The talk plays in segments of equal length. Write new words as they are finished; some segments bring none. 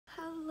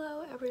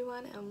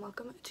everyone and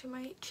welcome to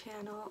my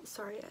channel.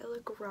 Sorry I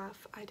look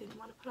rough. I didn't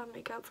want to put on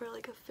makeup for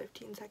like a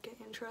 15-second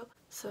intro,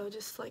 so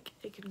just like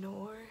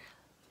ignore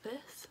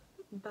this.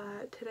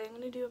 But today I'm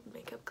going to do a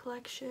makeup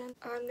collection.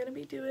 I'm going to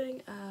be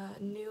doing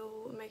a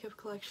new makeup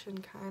collection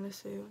kind of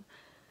soon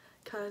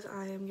because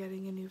I am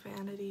getting a new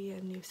vanity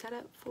and new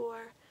setup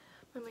for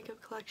my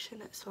makeup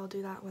collection, so I'll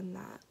do that when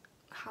that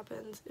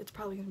happens. It's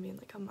probably going to be in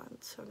like a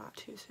month, so not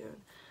too soon.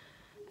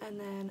 And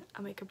then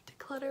a makeup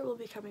declutter will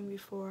be coming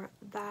before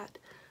that,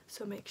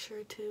 so make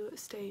sure to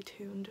stay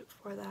tuned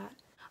for that.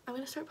 I'm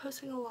going to start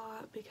posting a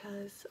lot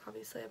because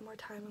obviously I have more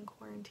time in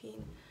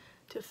quarantine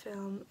to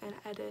film and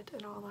edit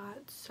and all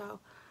that. So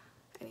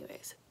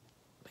anyways,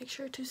 make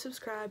sure to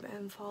subscribe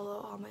and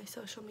follow all my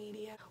social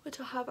media, which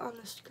I'll have on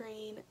the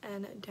screen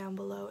and down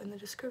below in the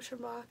description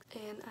box,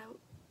 and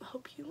I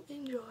hope you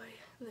enjoy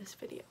this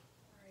video.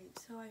 Alright,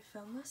 so I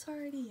filmed this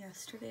already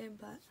yesterday,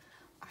 but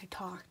I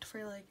talked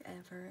for like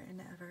ever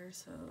and ever,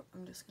 so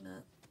I'm just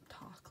gonna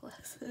talk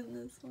less in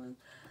this one.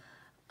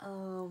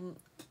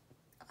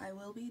 I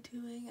will be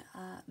doing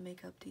a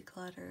makeup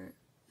declutter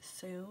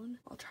soon.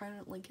 I'll try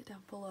to link it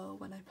down below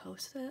when I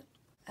post it.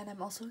 And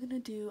I'm also gonna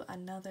do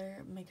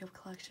another makeup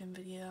collection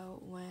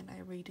video when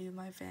I redo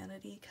my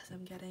vanity, because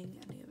I'm getting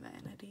a new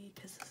vanity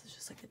because this is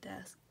just like a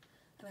desk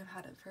and I've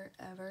had it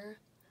forever.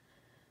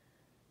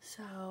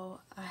 So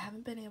I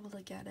haven't been able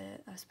to get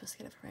it. I was supposed to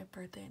get it for my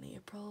birthday in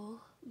April,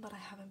 but I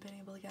haven't been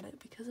able to get it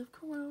because of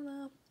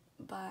Corona.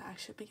 But I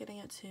should be getting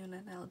it soon,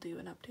 and I'll do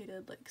an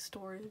updated like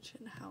storage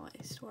and how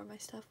I store my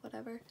stuff,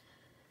 whatever,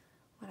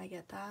 when I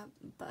get that.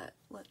 But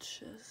let's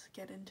just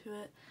get into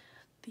it.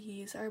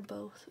 These are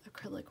both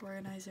acrylic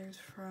organizers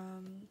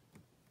from,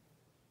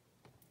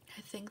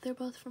 I think they're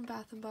both from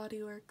Bath and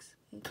Body Works.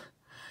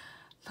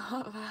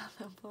 Not Bath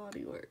and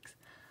Body Works.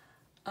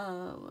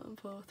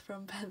 Both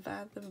from Bed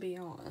Bath and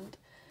Beyond.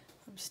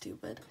 I'm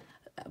stupid.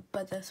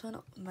 But this one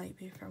might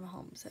be from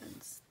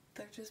HomeSense.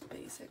 They're just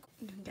basic.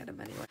 You can get them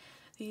anywhere.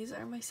 These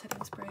are my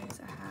setting sprays.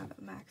 I have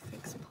MAC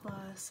Fix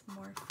Plus,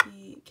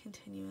 Morphe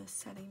Continuous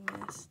Setting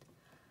Mist,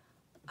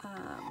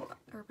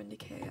 Urban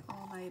Decay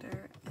All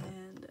Nighter,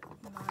 and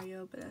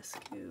Mario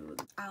Badescu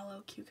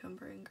Aloe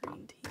Cucumber and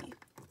Green Tea.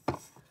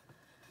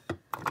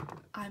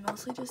 I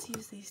mostly just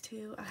use these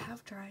two. I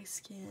have dry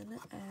skin,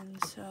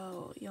 and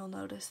so you'll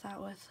notice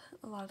that with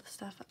a lot of the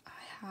stuff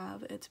I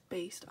have, it's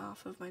based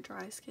off of my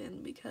dry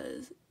skin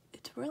because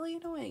it's really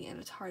annoying and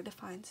it's hard to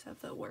find stuff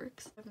that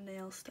works. I have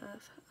nail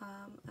stuff,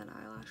 an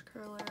eyelash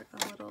curler,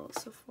 a little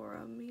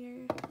Sephora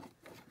mirror,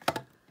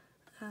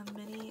 a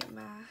mini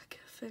MAC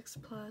Fix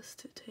Plus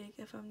to take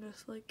if I'm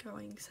just like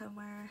going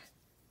somewhere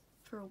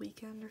for a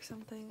weekend or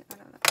something, I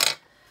don't know,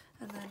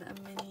 and then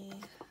a mini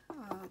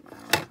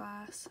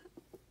Hourglass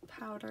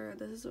powder.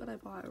 This is what I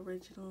bought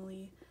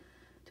originally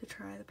to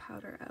try the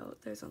powder out.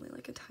 There's only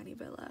like a tiny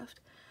bit left,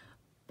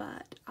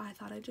 but I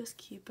thought I'd just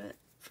keep it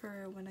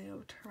for when I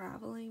go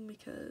traveling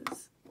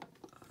because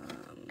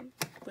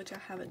which I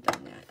haven't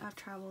done yet. I've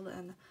traveled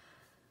and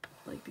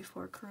like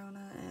before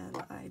Corona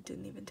and I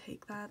didn't even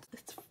take that.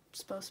 It's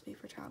supposed to be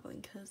for traveling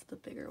because the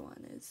bigger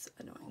one is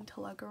annoying to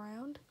lug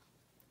around.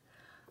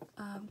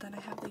 Then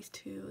I have these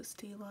two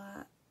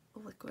Stila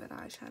liquid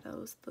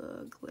eyeshadows,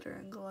 the Glitter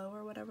and Glow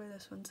or whatever.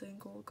 This one's in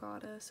Gold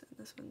Goddess and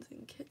this one's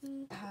in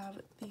Kitten. I have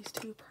these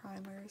two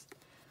primers.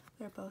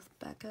 They're both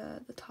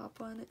Becca. The top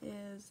one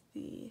is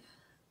the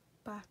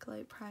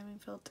Backlight Priming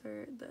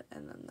Filter,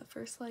 and then the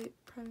First Light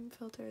Priming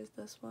Filter is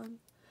this one.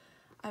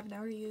 I've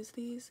never used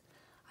these.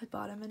 I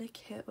bought them in a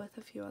kit with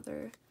a few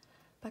other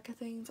Becca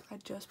things. I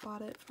just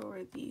bought it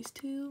for these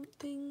two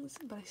things,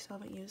 but I still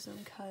haven't used them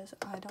because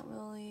I don't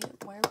really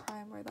wear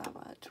primer that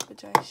much,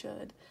 which I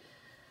should,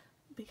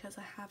 because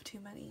I have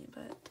too many,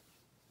 but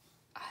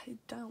I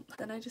don't.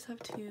 Then I just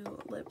have two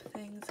lip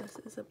things. This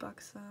is a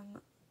Buxom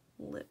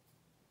lip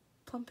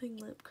plumping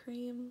lip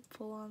cream,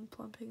 full-on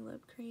plumping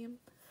lip cream.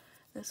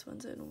 This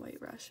one's in White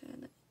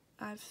Russian.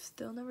 I've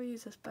still never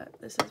used this, but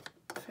this is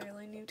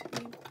fairly new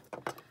to me.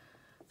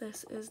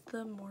 This is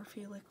the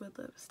Morphe liquid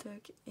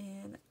lipstick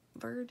in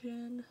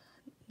Virgin.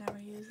 Never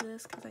use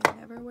this because I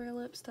never wear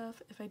lip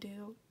stuff. If I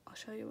do, I'll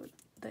show you what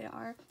they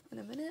are in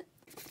a minute.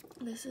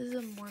 This is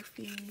a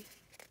Morphe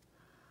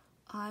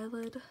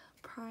eyelid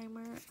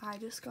primer. I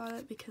just got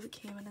it because it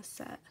came in a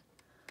set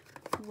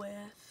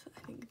with,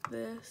 I think,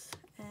 this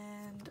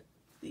and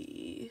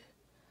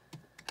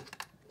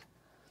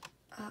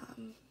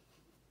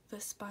the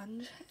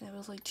sponge, and it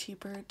was like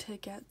cheaper to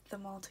get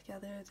them all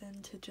together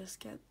than to just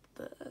get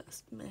the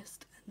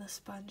mist and the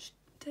sponge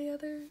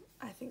together.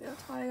 I think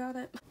that's why I got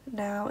it.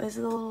 Now is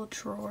the little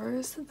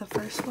drawers. The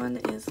first one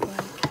is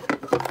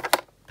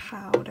like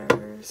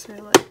powders or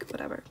like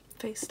whatever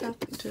face stuff,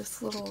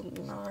 just little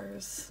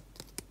NARS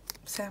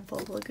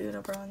sample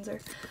Laguna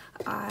bronzer.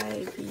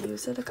 I've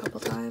used it a couple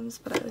times,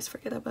 but I always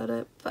forget about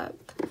it, but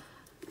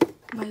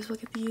might as well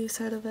get the use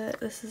out of it.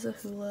 This is a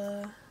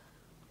Hoola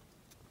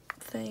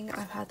thing.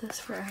 I've had this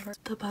forever.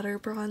 The Butter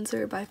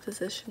Bronzer by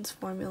Physicians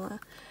Formula,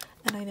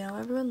 and I know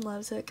everyone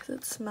loves it because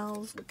it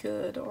smells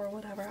good or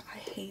whatever. I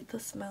hate the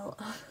smell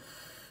of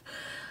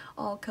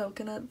all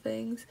coconut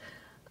things.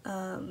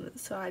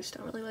 So I just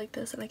don't really like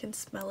this, and I can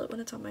smell it when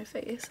it's on my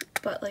face,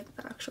 but like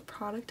the actual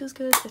product is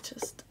good. It's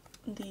just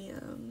the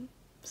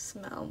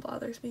smell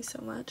bothers me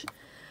so much.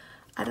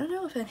 I don't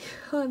know if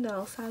anyone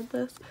else had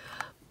this,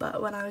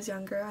 but when I was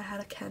younger I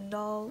had a Ken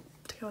doll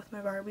to go with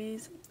my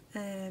Barbies,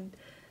 and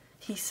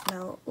he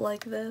smelled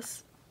like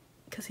this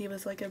because he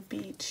was like a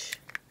beach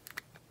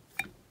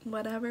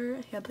whatever.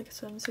 He had like a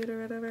swimsuit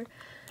or whatever,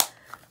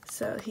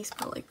 so he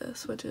smelled like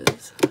this, which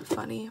is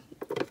funny.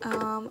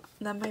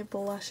 Then my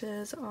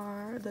blushes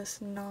are this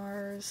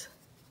NARS,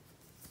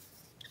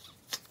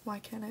 why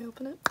can't I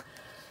open it,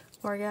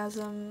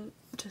 Orgasm,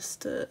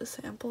 just a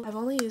sample. I've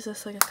only used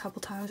this like a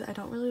couple times. I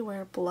don't really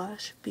wear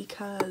blush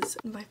because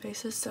my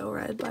face is so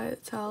red by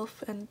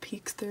itself and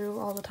peeks through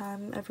all the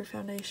time, every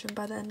foundation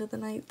by the end of the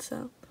night,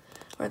 so,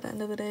 or the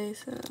end of the day.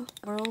 So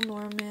Merle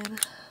Norman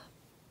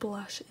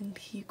blush in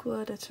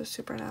Teakwood. It's just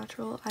super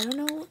natural. I don't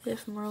know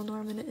if Merle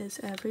Norman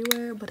is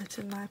everywhere, but it's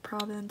in my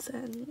province,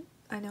 and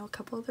I know a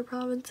couple other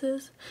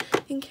provinces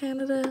in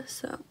Canada.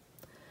 So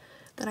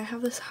then I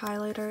have this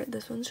highlighter.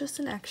 This one's just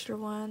an extra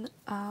one.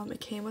 It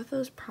came with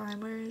those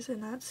primers in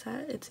that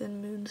set. It's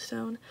in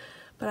Moonstone,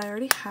 but I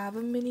already have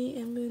a mini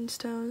in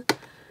Moonstone,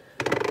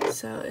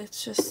 so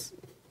it's just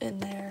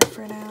in there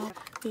for now.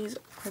 These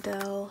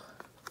Ardell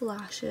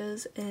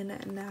lashes in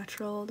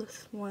Natural.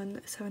 This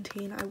one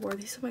 17. I wore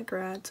these in my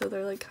grad, so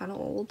they're like kind of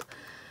old,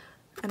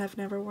 and I've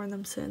never worn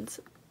them since,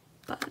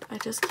 but I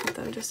just keep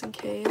them just in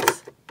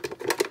case.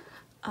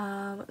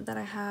 Then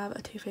I have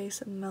a Too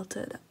Faced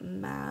Melted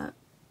Matte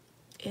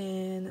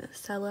in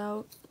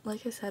Sellout.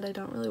 Like I said, I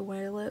don't really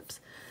wear lips,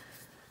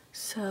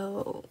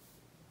 so,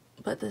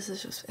 but this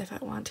is just if I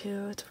want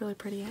to. It's a really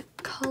pretty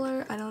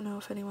color. I don't know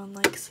if anyone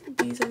likes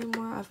these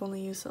anymore. I've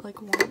only used it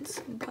like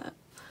once. But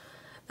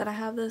then I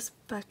have this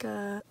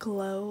Becca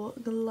Glow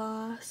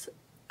Gloss.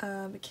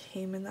 It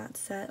came in that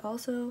set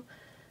also.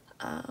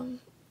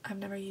 I've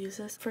never used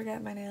this.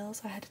 Forget my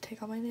nails. I had to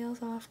take all my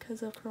nails off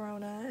because of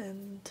Corona,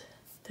 and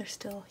they're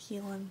still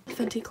healing.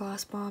 Fenty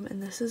Gloss Bomb,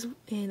 and this is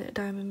in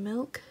Diamond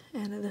Milk,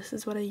 and this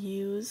is what I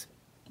use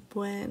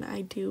when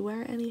I do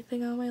wear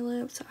anything on my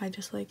lips. I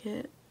just like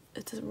it.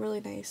 It's a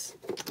really nice,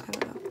 I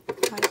don't know,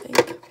 I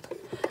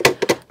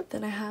think.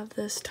 Then I have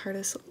this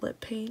Tarte's lip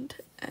paint,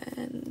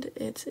 and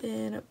it's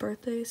in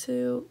Birthday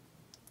Suit.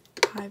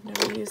 I've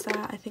never used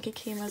that. I think it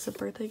came as a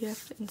birthday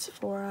gift in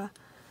Sephora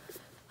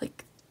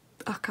like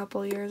a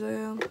couple years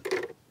ago.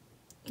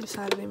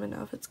 So I don't even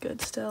know if it's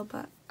good still,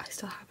 but I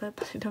still have it,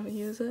 but I don't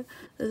use it.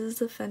 This is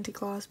the Fenty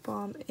Gloss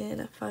Bomb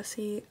in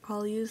Fussy.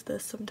 I'll use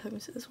this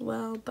sometimes as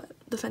well, but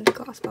the Fenty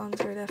Gloss Bombs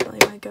are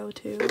definitely my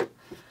go-to.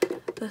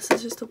 This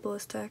is just a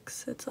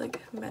Blistex. It's like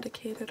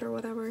medicated or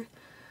whatever.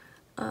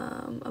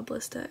 A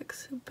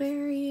Blistex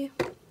Berry.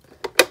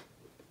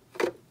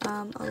 A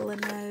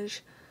Laneige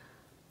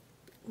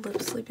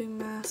lip sleeping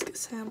mask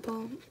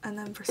sample. And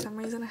then for some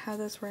reason I have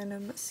this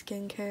random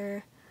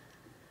skincare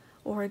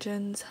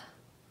Origins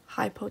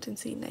high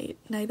potency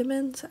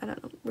nitamins, I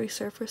don't know,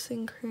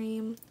 resurfacing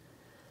cream.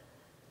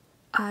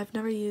 I've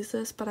never used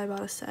this, but I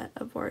bought a set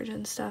of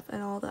Origin stuff,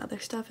 and all the other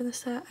stuff in the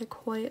set I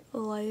quite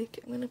like.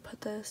 I'm gonna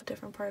put this in a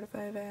different part of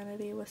my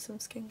vanity with some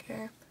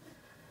skincare,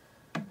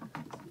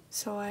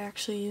 so I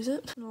actually use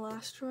it. In the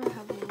last drawer I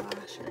have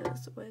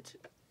lashes, which,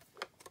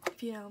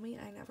 if you know me,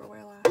 I never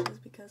wear lashes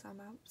because I'm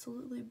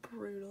absolutely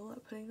brutal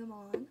at putting them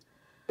on.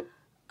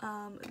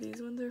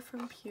 These ones are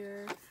from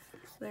Pure.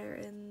 They're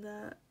in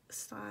the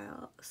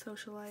style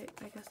Socialite.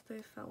 I guess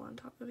they fell on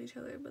top of each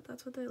other, but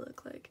that's what they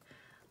look like.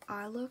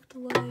 I looked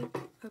like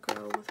a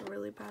girl with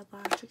really bad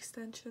lash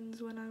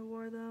extensions when I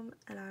wore them,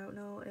 and I don't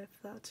know if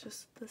that's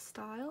just the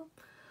style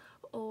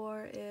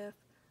or if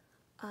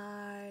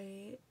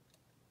I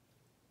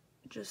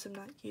just am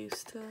not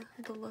used to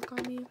the look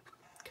on me.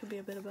 Could be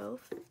a bit of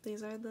both.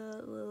 These are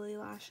the Lily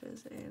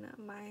lashes in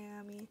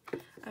Miami.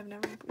 I've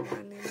never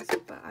worn these,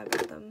 but I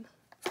bought them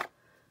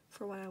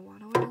for when I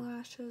want to wear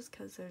lashes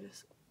because they're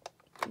just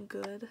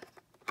good,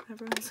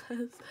 everyone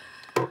says.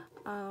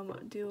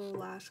 Duo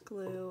lash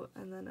glue,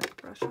 and then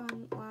a brush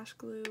on lash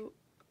glue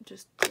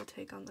just to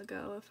take on the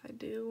go if I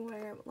do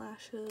wear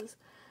lashes.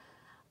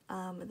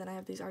 And then I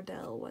have these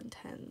Ardell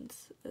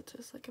 110s. It's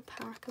just like a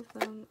pack of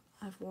them.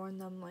 I've worn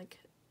them like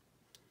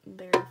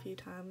very few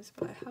times,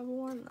 but I have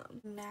worn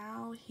them.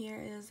 Now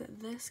here is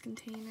this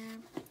container.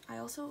 I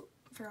also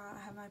forgot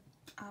I have my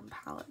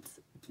palettes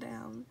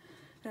down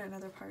in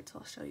another part, so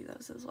I'll show you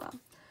those as well.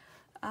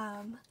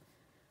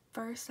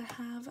 First I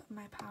have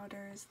my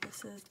powders.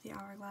 This is the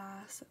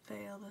Hourglass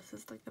Veil. This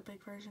is like the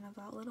big version of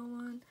that little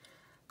one.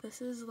 This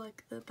is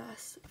like the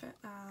best,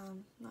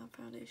 not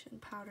foundation,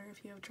 powder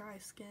if you have dry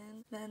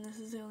skin. Then this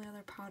is the only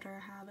other powder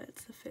I have.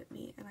 It's the Fit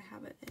Me, and I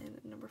have it in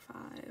number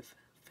 5,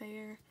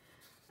 Fair.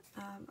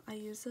 I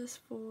use this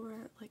for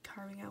like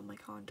carving out my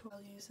contour.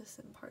 I'll use this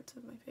in parts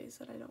of my face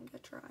that I don't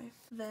get dry.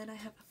 Then I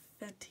have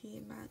a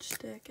Fenty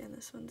matchstick, and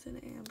this one's in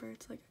amber.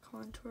 It's like a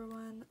contour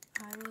one.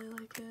 I really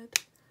like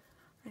it.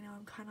 I know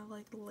I'm kind of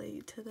like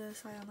late to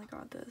this. I only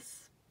got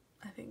this,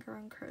 I think,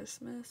 around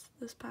Christmas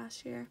this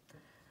past year.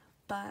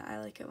 but I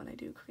like it when I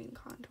do cream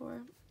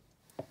contour.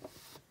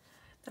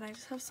 Then I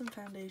just have some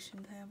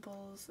foundation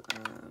samples.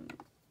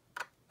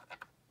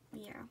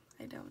 Yeah,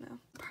 I don't know.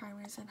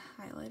 Primers and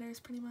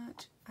highlighters pretty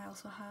much. I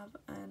also have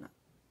an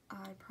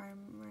eye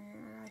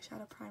primer,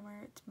 eyeshadow primer.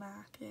 It's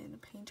MAC in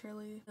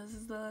Painterly. This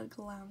is the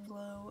Glam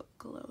Glow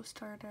Glow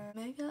Starter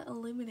Mega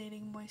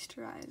Illuminating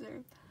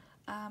Moisturizer.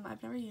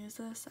 I've never used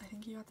this. I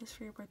think you got this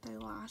for your birthday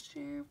last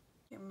year.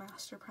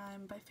 Master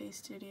Prime by Face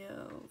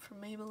Studio from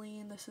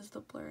Maybelline. This is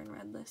the Blur and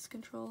Redness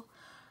Control.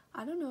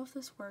 I don't know if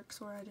this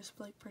works or I just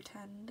like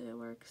pretend it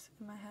works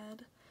in my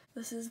head.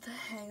 This is the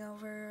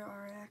Hangover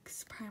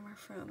RX primer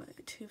from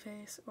Too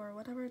Faced or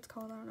whatever it's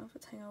called. I don't know if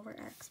it's Hangover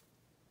X.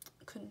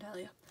 Couldn't tell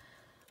you.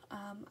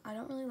 I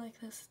don't really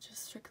like this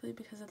just strictly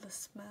because of the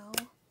smell.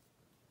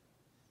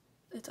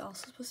 It's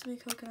also supposed to be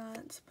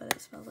coconuts, but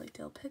it smells like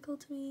dill pickle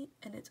to me,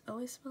 and it's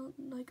always smelled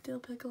like dill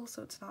pickle,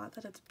 so it's not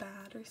that it's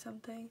bad or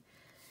something.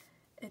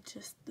 It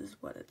just is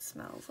what it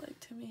smells like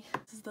to me.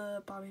 This is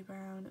the Bobbi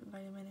Brown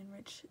Vitamin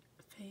Enriched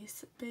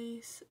Face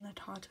Base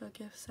Natata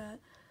gift set.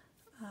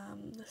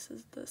 This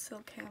is the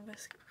Silk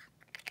Canvas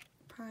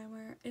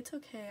primer. It's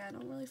okay. I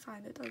don't really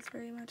find it does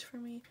very much for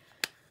me,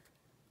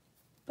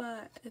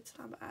 but it's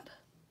not bad.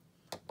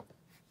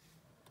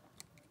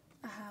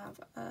 I have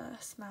a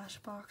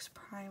Smashbox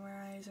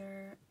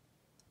primerizer.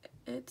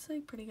 It's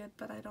like pretty good,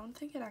 but I don't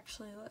think it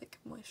actually like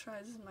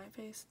moisturizes my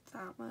face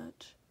that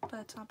much,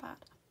 but it's not bad.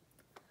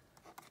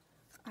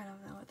 I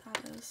don't know what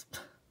that is.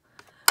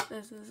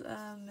 This is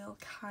a Milk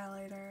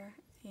highlighter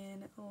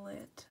in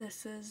Lit.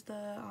 This is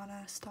the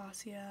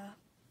Anastasia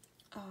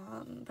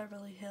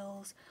Beverly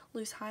Hills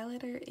loose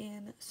highlighter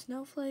in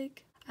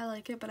Snowflake. I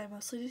like it, but I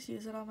mostly just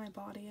use it on my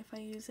body if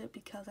I use it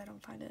because I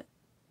don't find it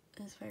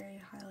is very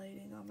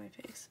highlighting on my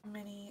face.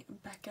 Mini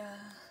Becca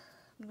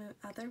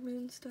Other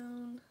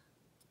Moonstone,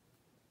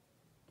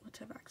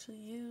 which I've actually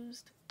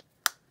used.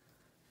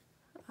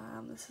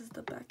 This is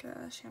the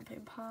Becca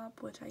Champagne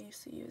Pop, which I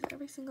used to use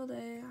every single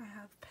day. I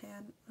have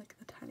pan, like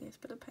the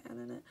tiniest bit of pan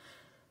in it.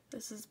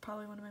 This is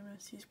probably one of my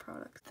most used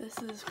products. This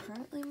is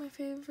currently my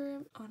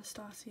favorite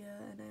Anastasia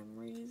and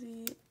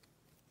Amrezy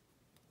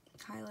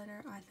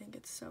highlighter. I think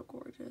it's so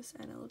gorgeous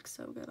and it looks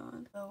so good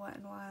on. The Wet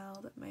n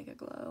Wild Mega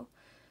Glow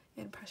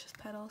in Precious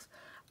Petals.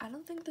 I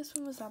don't think this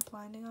one was that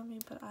blinding on me,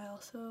 but I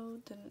also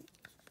didn't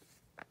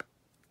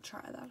try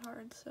that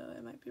hard, so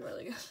it might be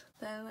really good.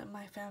 Then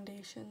my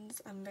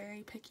foundations. I'm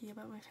very picky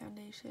about my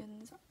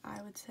foundations, I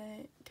would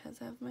say,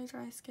 because of my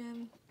dry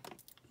skin.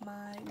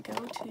 My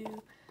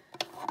go-to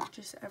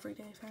just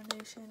everyday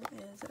foundation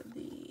is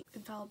the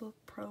Infallible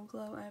Pro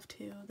Glow. I have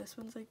two. This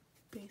one's like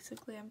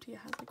basically empty. It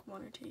has like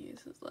 1 or 2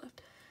 uses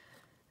left.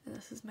 And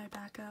this is my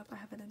backup. I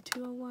have it in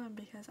 201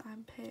 because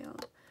I'm pale.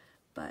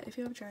 But if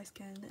you have dry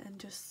skin and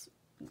just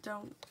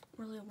don't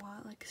really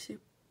want like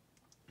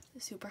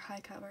super high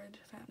coverage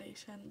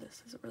foundation,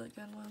 this is a really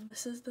good one.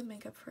 This is the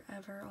Makeup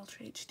Forever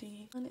Ultra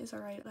HD. One is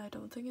alright. I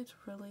don't think it's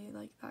really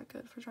like that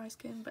good for dry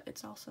skin, but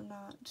it's also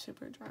not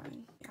super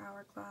drying. The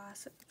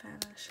Hourglass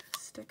Vanish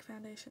Stick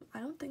Foundation.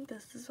 I don't think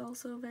this is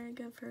also very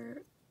good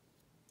for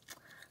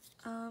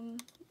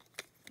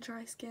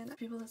dry skin.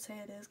 People that say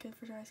it is good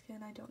for dry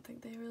skin, I don't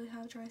think they really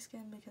have dry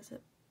skin because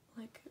it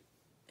like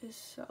is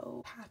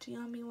so patchy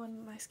on me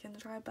when my skin's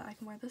dry, but I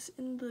can wear this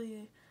in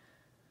the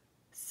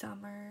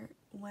summer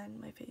when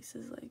my face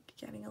is like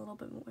getting a little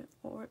bit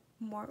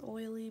more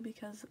oily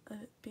because of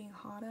it being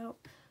hot out,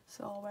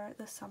 so I'll wear it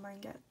this summer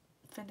and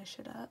finish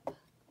it up.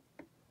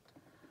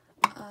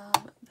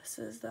 This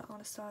is the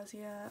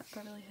Anastasia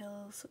Beverly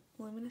Hills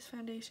Luminous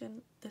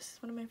Foundation. This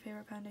is one of my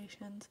favorite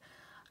foundations.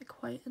 I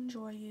quite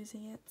enjoy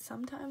using it.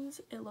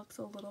 Sometimes it looks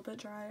a little bit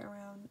dry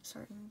around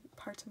certain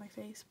parts of my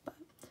face, but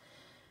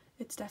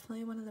it's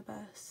definitely one of the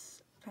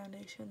best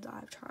foundations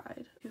I've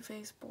tried. Too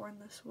Faced Born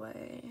This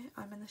Way.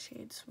 I'm in the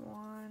shade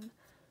Swan.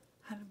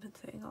 I haven't been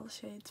saying all the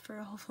shades for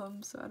all of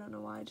them, so I don't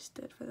know why I just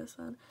did for this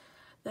one.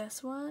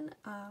 This one,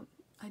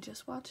 I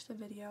just watched a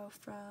video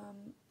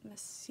from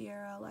Miss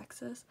Sierra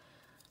Alexis.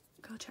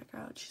 Go check her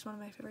out. She's one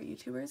of my favorite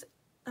YouTubers.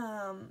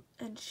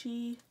 And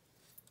she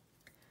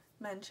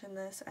mentioned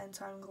this, and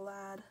so I'm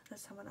glad that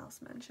someone else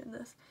mentioned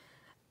this.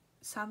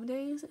 Some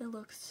days it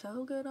looks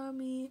so good on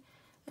me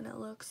and it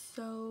looks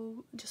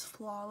so just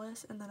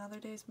flawless, and then other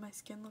days my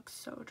skin looks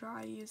so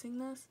dry using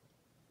this,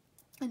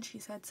 and she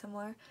said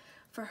similar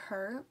for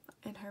her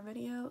in her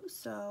video,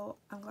 so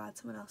I'm glad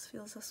someone else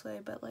feels this way,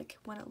 but like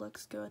when it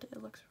looks good,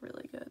 it looks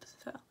really good,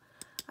 so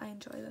I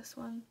enjoy this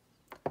one.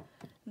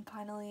 And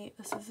finally,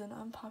 this is an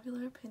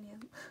unpopular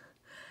opinion.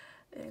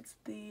 It's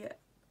the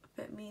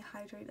Fit Me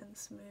Hydrate and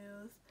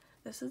Smooth.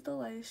 This is the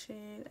lightest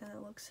shade and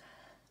it looks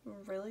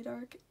really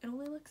dark. It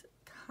only looks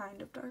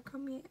kind of dark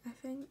on me, I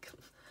think.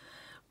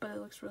 But it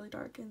looks really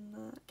dark in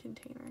the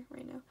container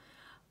right now.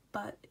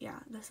 But yeah,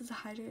 this is a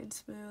Hydrate and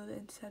Smooth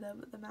instead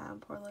of the Matte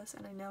and Poreless,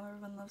 and I know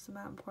everyone loves the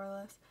Matte and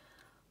Poreless.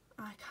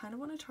 I kind of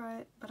want to try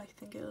it, but I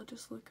think it'll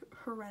just look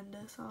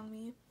horrendous on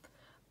me.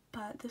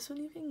 But this one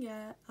you can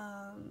get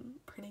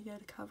pretty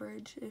good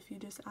coverage if you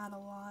just add a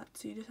lot,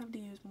 so you just have to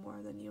use more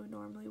than you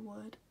normally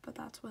would, but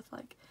that's with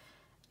like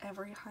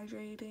every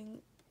hydrating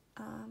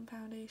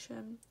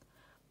foundation,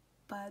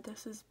 but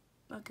this is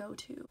a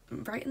go-to.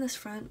 Right in this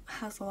front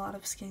has a lot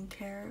of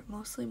skincare,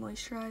 mostly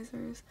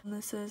moisturizers. And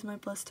this is my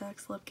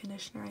Blistex lip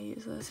conditioner. I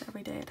use this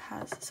every day. It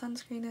has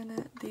sunscreen in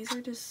it. These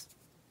are just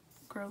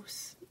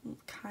gross,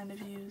 kind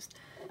of used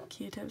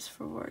Q-tips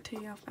for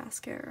taking off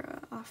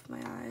mascara off my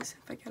eyes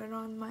if I get it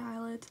on my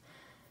eyelids.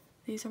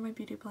 These are my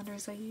beauty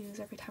blenders I use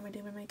every time I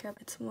do my makeup.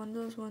 It's one of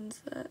those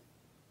ones that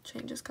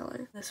changes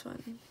color. This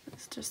one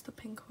is just the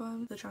pink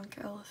one, the Drunk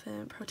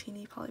Elephant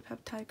Protini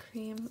Polypeptide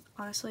Cream.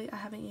 Honestly, I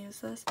haven't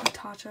used this. The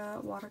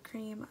Tatcha Water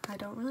Cream, I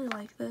don't really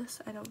like this.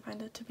 I don't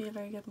find it to be a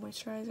very good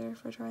moisturizer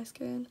for dry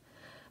skin,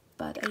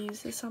 but I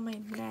use this on my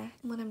neck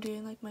when I'm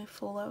doing like my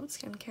full out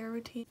skincare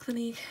routine.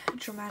 Clinique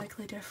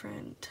Dramatically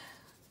Different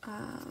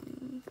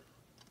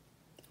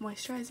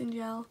moisturizing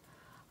gel.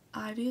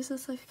 I've used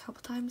this like a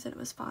couple times and it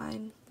was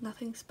fine.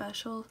 Nothing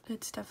special.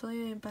 It's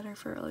definitely better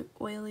for like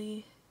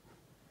oily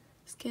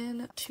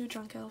skin. Two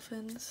Drunk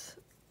Elephant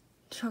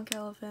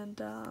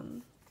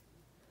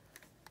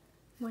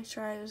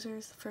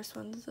moisturizers. The first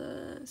one's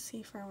the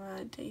C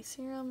Pharma Day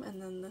Serum, and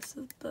then this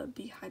is the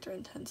Be Hydra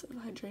Intensive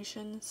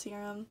Hydration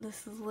Serum.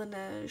 This is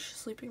Laneige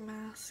Sleeping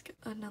Mask.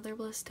 Another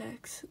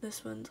Blistex.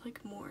 This one's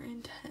like more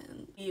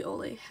intense. The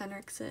Ole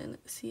Henriksen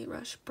Sea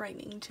Rush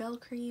Brightening Gel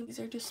Cream. These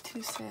are just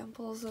two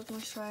samples of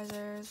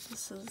moisturizers.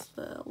 This is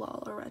the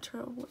Lala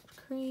Retro Whipped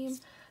Cream.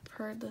 I've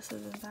heard this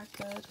isn't that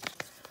good.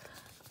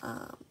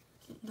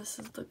 This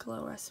is the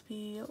Glow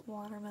Recipe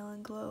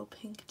Watermelon Glow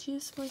Pink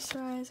Juice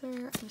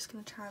Moisturizer. I'm just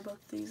going to try both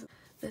these.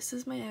 This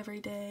is my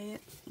everyday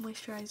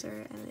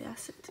moisturizer, and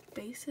yes, it's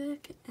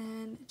basic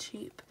and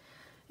cheap.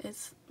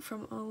 It's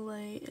from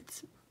Olay.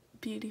 It's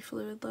Beauty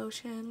Fluid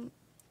Lotion.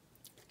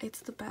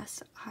 It's the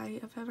best I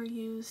have ever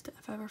used,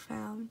 I've ever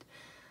found,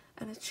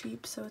 and it's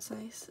cheap, so it's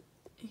nice.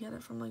 You get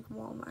it from like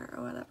Walmart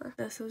or whatever.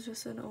 This is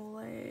just an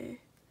Olay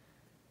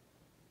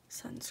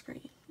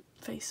sunscreen,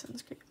 face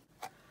sunscreen.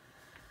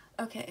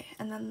 Okay,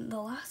 and then the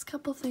last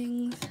couple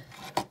things,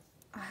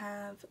 I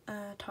have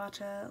a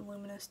Tatcha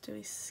Luminous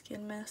Dewy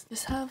Skin Mist.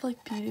 Just have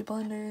like beauty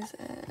blenders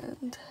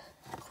and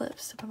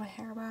clips to put my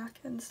hair back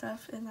and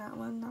stuff in that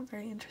one. Not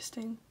very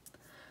interesting.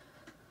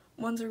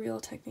 One's a Real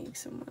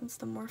Techniques and one's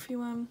the Morphe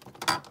one.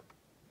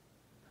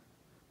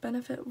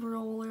 Benefit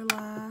Roller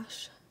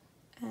Lash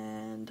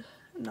and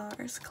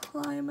NARS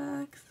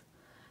Climax.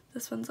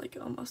 This one's like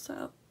almost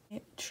out.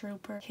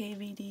 Trooper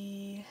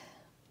KVD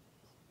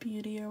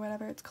Beauty or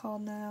whatever it's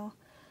called now.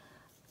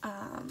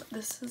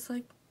 This is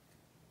like,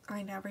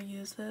 I never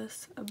use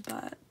this,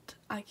 but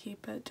I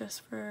keep it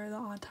just for the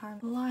on time.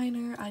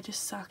 Liner, I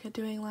just suck at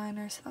doing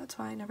liner, so that's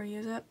why I never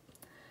use it.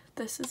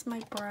 This is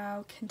my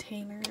brow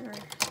container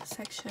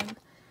section.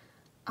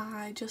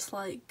 I just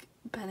like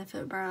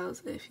Benefit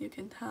brows, if you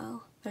can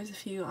tell. There's a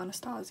few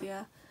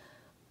Anastasia,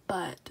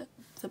 but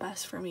the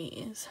best for me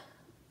is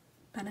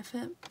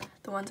Benefit.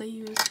 The ones I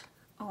use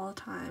all the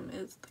time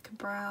is the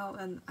Ka-Brow,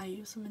 and I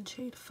use them in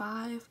shade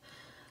 5.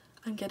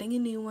 I'm getting a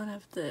new one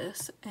of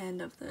this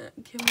and of the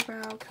Gimme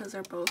Brow because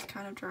they're both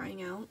kind of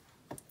drying out.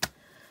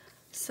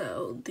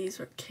 So these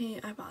were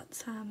I bought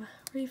some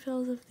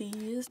refills of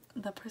these.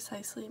 The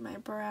Precisely My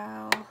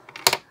Brow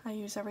I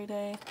use every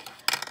day.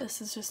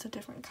 This is just a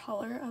different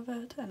color of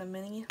it and a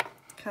mini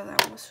because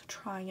I was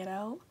trying it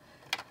out.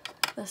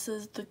 This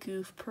is the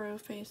Goof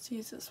Proof. I used to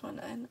use this one,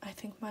 and I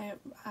think my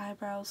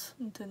eyebrows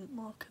didn't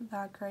look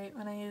that great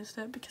when I used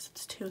it because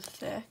it's too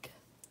thick.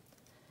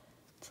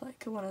 It's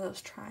like one of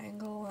those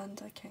triangle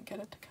ones. I can't get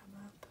it to come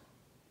up.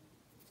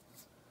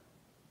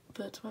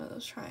 But it's one of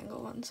those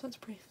triangle ones, so it's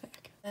pretty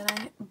thick. And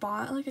I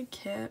bought like a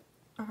kit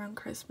around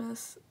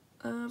Christmas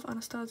of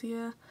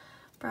Anastasia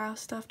brow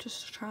stuff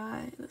just to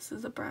try. This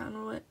is a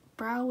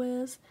Brow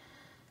Wiz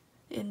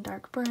in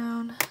dark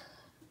brown.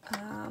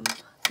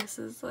 This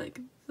is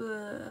like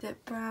the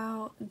Dip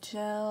Brow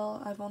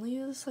Gel. I've only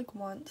used this like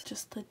once,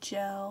 just the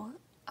gel.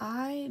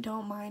 I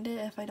don't mind it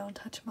if I don't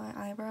touch my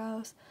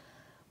eyebrows,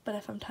 but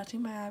if I'm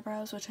touching my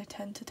eyebrows, which I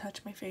tend to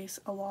touch my face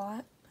a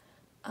lot,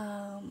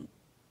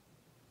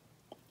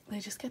 they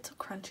just get so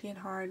crunchy and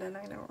hard, and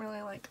I don't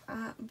really like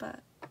that,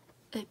 but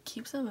it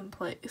keeps them in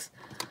place.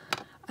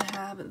 I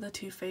have the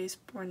Too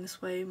Faced Born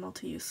This Way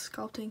Multi-Use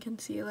Sculpting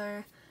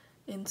Concealer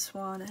in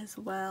Swan as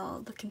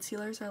well. The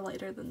concealers are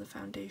lighter than the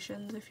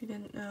foundations, if you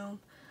didn't know.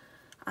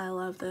 I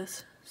love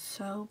this.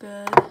 So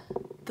good.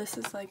 This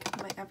is like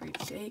my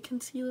everyday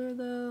concealer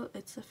though.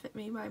 It's a Fit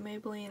Me by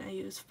Maybelline. I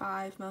use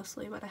 5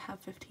 mostly, but I have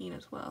 15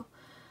 as well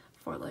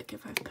for like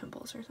if I have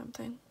pimples or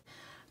something.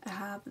 I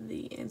have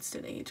the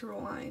Instant Age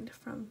Rewind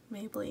from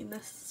Maybelline.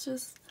 This is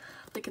just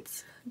like,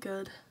 it's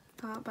good,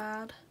 not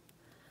bad.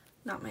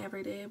 Not my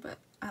everyday, but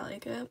I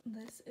like it.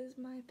 This is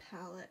my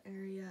palette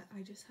area.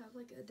 I just have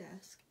like a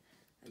desk,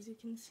 as you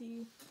can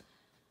see.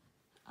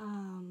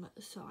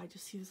 So I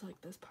just use like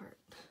this part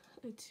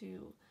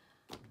to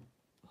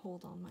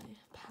hold all my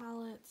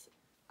palettes.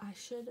 I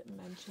should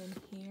mention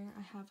here,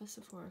 I have a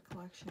Sephora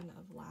collection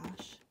of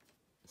lash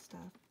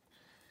stuff.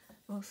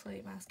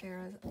 Mostly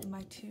mascaras.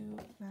 My 2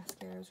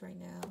 mascaras right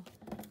now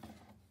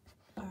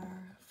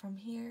are from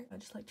here, I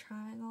just like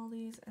trying all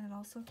these, and it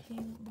also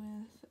came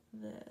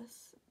with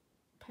this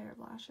pair of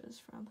lashes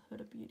from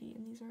Huda Beauty,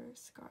 and these are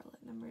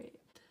Scarlet number 8.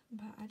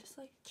 But I just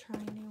like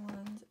trying new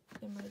ones.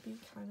 It might be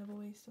kind of a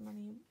waste of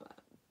money, but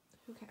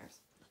who cares.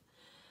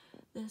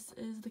 This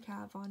is the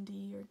Kat Von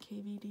D or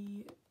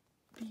KVD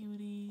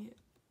Beauty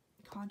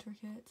contour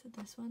kit.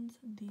 This one's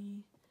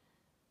the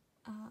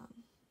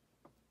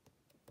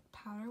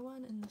powder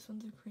one, and this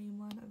one's a cream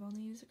one. I've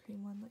only used a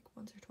cream one like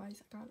once or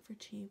twice. I got it for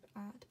cheap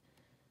at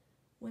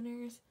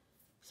Winners,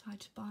 so I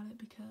just bought it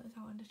because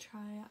I wanted to try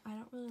it. I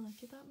don't really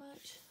like it that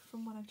much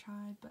from what I've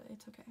tried, but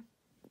it's okay.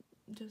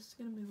 I'm just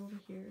gonna move over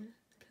here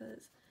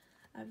because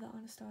I have the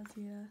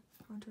Anastasia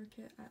contour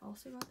kit. I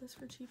also got this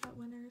for cheap at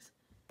Winners.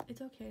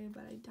 It's okay,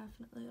 but I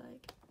definitely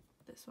like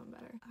this one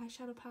better.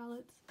 Eyeshadow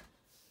palettes.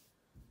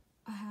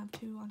 I have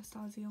 2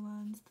 Anastasia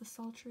ones. The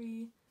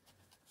Sultry,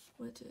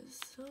 which is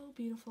so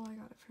beautiful. I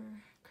got it for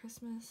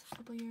Christmas a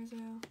couple years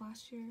ago.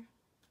 Last year.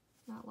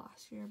 Not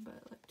last year,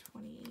 but like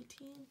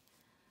 2018.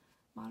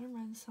 Modern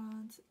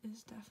Renaissance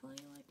is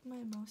definitely like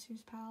my most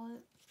used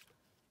palette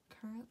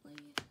currently,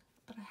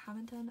 but I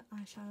haven't done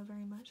eyeshadow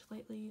very much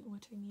lately,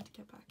 which I need to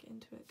get back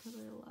into it because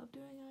I love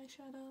doing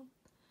eyeshadow.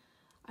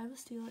 I have a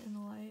Steal It in the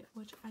Light,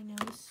 which I know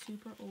is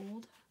super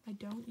old. I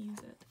don't use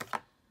it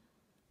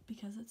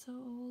because it's so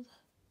old,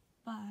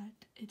 but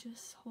it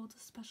just holds a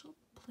special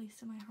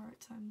place in my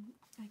heart, so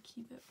I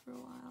keep it for a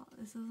while.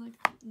 This is like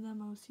the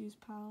most used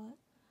palette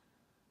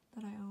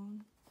that I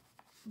own,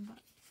 but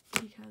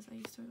because I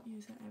used to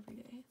use it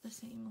every day, the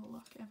same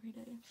look every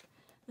day.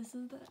 This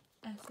is the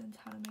Essence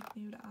How to Make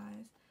Nude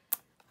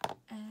Eyes,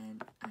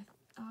 and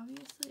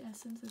obviously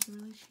Essence is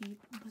really cheap,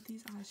 but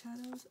these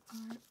eyeshadows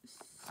are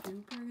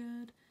super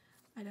good.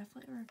 I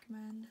definitely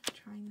recommend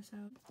trying this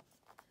out.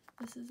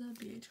 This is a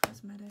BH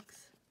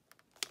Cosmetics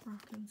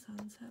Rockin'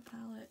 Sunset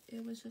palette.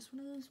 It was just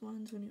one of those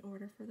ones when you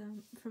order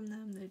from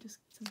them, they just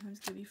sometimes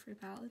give you free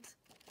palettes.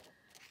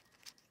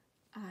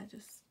 I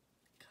just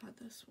got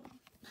this one.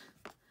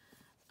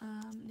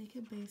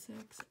 Naked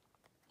Basics,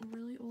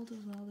 really old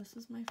as well. This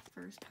was my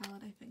first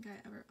palette I think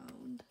I ever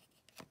owned,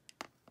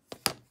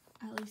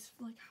 at least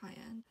like high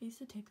end. I used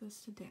to take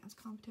this to dance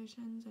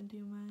competitions and do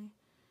my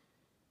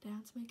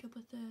dance makeup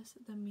with this.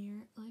 The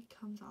mirror like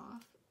comes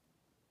off,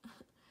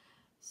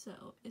 so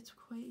it's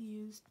quite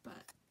used,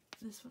 but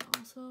this one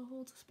also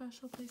holds a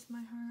special place in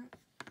my heart,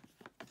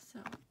 so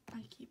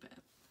I keep it.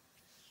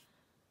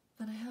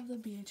 Then I have the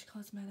BH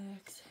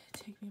Cosmetics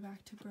Take Me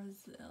Back to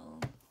Brazil.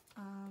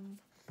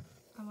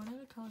 I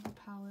wanted a colorful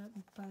palette,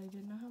 but I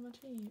didn't know how much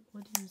I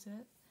would use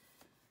it,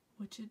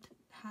 which it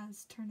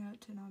has turned out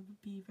to not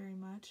be very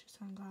much, so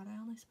I'm glad I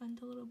only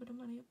spent a little bit of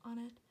money on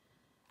it.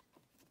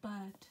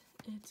 But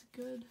it's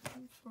good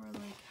for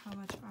like how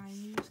much I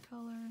use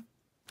color.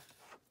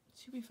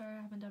 To be fair,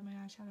 I haven't done my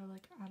eyeshadow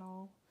like at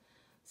all,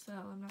 so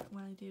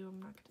when I do,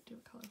 I'm not gonna do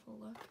a colorful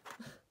look.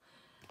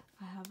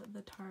 I have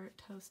the Tarte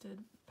Toasted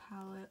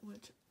palette,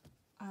 which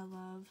I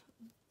love.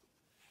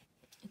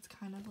 It's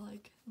kind of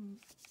like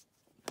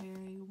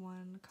very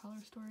one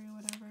color story or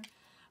whatever,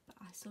 but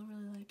I still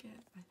really like it.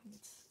 I think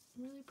it's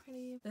really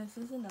pretty. This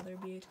is another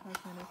BH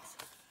Cosmetics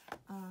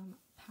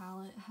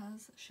palette. It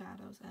has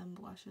shadows and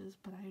blushes,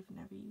 but I've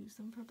never used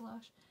them for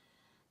blush.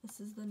 This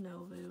is the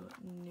Novu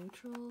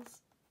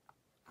Neutrals.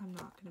 I'm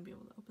not going to be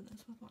able to open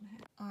this with one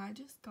hand. I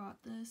just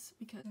got this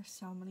because there's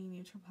so many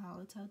neutral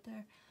palettes out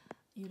there.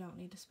 You don't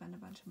need to spend a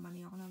bunch of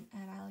money on them,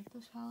 and I like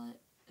this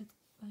palette. It's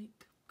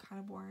like kind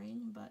of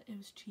boring, but it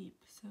was cheap,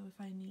 so if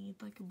I need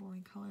like a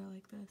boring color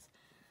like this,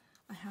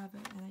 I have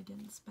it, and I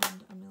didn't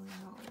spend $1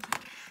 million on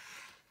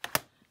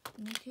it.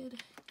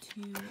 Naked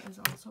 2 is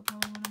also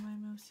probably one of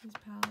my most used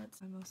palettes.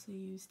 I mostly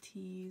use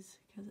Tease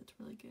because it's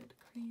really good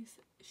crease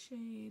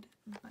shade,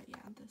 but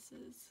yeah, this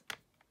is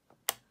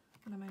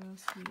one of my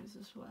most used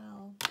as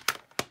well.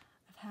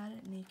 I've had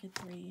it Naked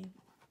 3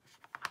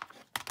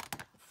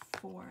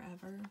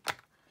 forever.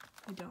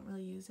 I don't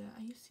really use it.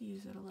 I used to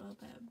use it a little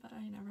bit, but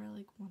I never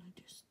like want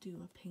to just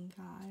do a pink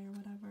eye or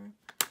whatever,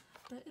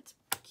 but it's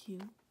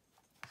cute.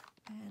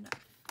 And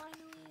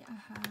finally I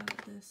have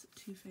this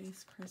Too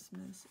Faced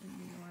Christmas in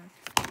New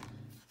York.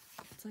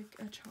 It's like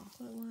a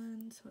chocolate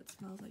one, so it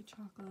smells like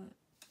chocolate.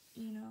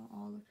 You know,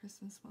 all the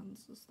Christmas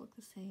ones just look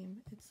the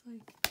same. It's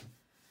like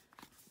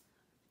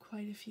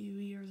quite a few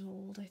years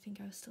old. I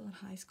think I was still in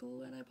high school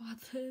when I bought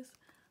this.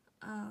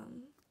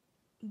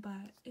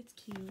 But it's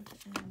cute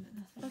and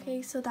nothing.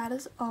 Okay, so that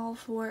is all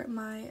for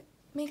my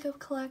makeup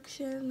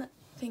collection.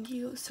 Thank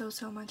you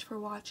so much for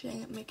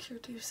watching. Make sure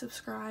to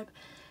subscribe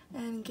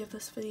and give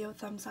this video a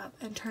thumbs up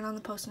and turn on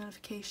the post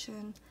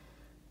notification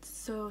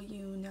so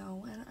you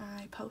know when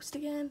I post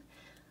again.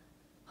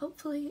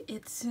 Hopefully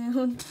it's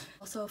soon.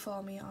 Also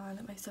follow me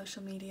on my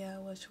social media,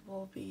 which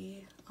will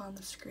be on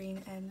the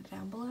screen and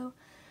down below.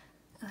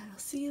 And I'll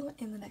see you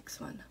in the next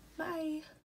one. Bye!